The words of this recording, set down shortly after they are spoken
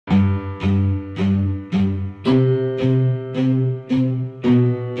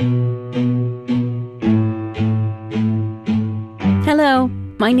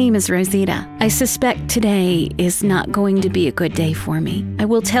name is Rosita. I suspect today is not going to be a good day for me. I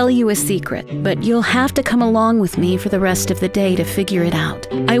will tell you a secret, but you'll have to come along with me for the rest of the day to figure it out.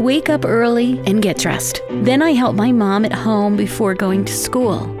 I wake up early and get dressed. Then I help my mom at home before going to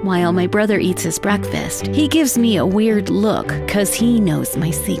school, while my brother eats his breakfast. He gives me a weird look because he knows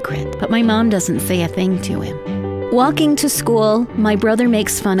my secret, but my mom doesn't say a thing to him. Walking to school, my brother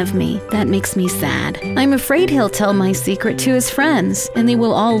makes fun of me. That makes me sad. I'm afraid he'll tell my secret to his friends, and they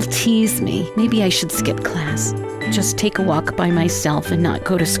will all tease me. Maybe I should skip class. Just take a walk by myself and not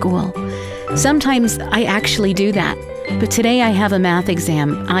go to school. Sometimes I actually do that, but today I have a math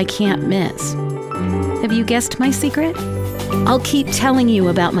exam I can't miss. Have you guessed my secret? I'll keep telling you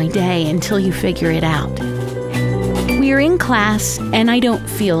about my day until you figure it out. We are in class, and I don't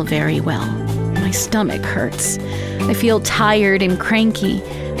feel very well. My stomach hurts. I feel tired and cranky,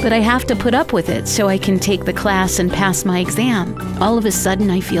 but I have to put up with it so I can take the class and pass my exam. All of a sudden,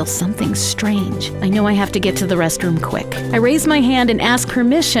 I feel something strange. I know I have to get to the restroom quick. I raise my hand and ask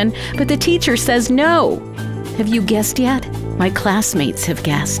permission, but the teacher says no. Have you guessed yet? My classmates have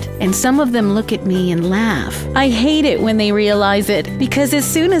guessed, and some of them look at me and laugh. I hate it when they realize it, because as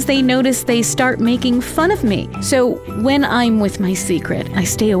soon as they notice, they start making fun of me. So when I'm with my secret, I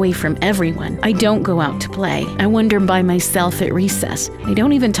stay away from everyone. I don't go out to play. I wander by myself at recess. I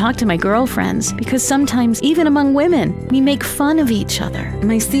don't even talk to my girlfriends, because sometimes, even among women, we make fun of each other.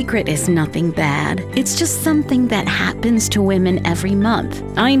 My secret is nothing bad. It's just something that happens to women every month.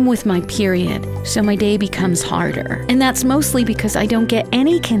 I'm with my period, so my day becomes harder. And that's mostly because I don't get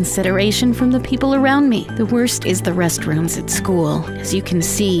any consideration from the people around me. The worst is the restrooms at school. As you can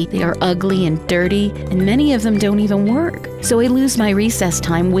see, they are ugly and dirty, and many of them don't even work. So I lose my recess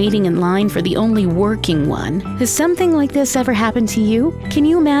time waiting in line for the only working one. Has something like this ever happened to you? Can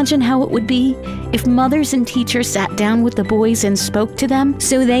you imagine how it would be if mothers and teachers sat down with the boys and spoke to them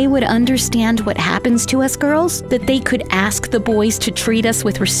so they would understand what happens to us girls? That they could ask the boys to treat us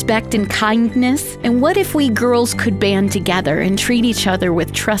with respect and kindness? And what if we girls could band together and treat each other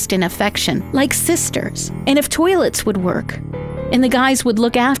with trust and affection, like sisters? And if toilets would work, and the guys would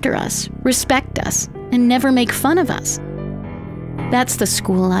look after us, respect us, and never make fun of us? That's the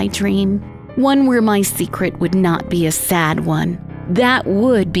school I dream. One where my secret would not be a sad one. That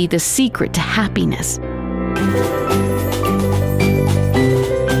would be the secret to happiness.